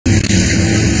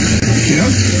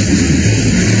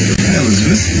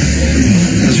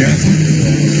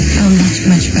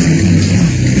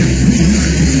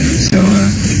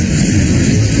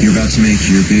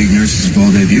Super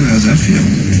Bowl debut. How's that feel?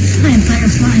 Flying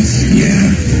fireflies. Yeah,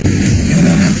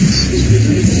 that happens.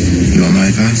 You want my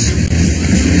advice?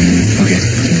 Okay,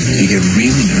 you get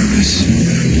really nervous.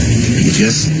 You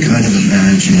just kind of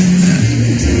imagine that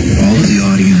all of the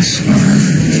audience are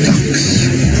ducks.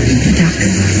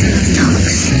 Ducks.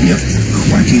 Ducks. Yep,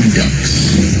 quacking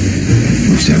ducks.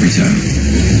 Works every time.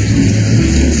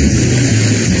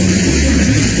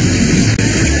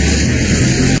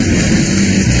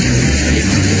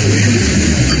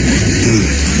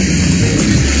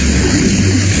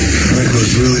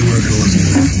 Franco's really working on it.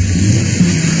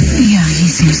 Yeah, he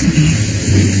seems to be.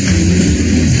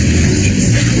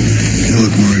 You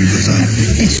look worried, what's up?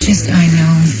 It's just, I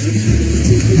know,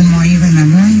 the more you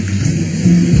remember him,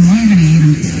 the more you're gonna hate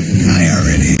him. I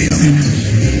already hate him.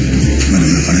 But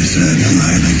if I said I'm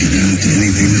not gonna get into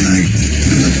anything tonight,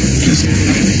 just...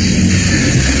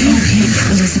 Okay,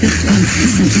 Elizabeth,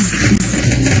 listen, is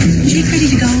Jake ready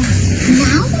to go?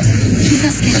 Now? He's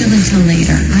not scheduled until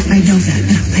later. I know that,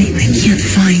 but I can't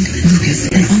find Lucas,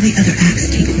 and all the other acts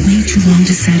take way too long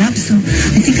to set up, so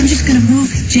I think I'm just gonna move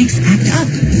Jake's act up.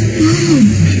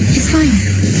 It's fine.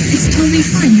 It's totally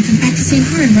fine. You've been practicing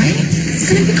hard, right? It's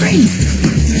gonna be great.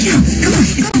 Yeah, come on.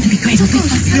 It's gonna be great. It'll be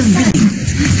fun. Really.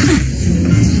 Come on.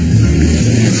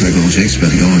 Looks like old Jake's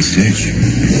about to go on stage.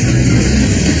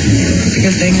 It's a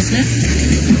good thing, isn't it?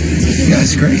 Yeah,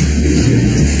 it's great.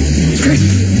 It's great.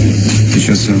 It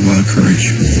shows a lot of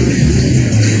courage.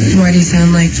 Why do you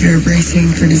sound like you're bracing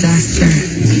for disaster?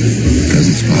 Because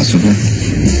it's possible.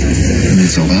 And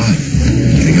it's a lot.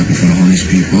 Getting up in front of all these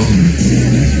people.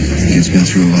 And he's been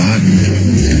through a lot.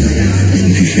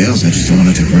 And if he fails, I just don't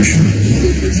want it to crush him.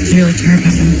 You really care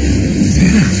about him.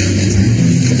 Yeah.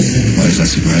 Why does that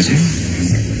surprise you?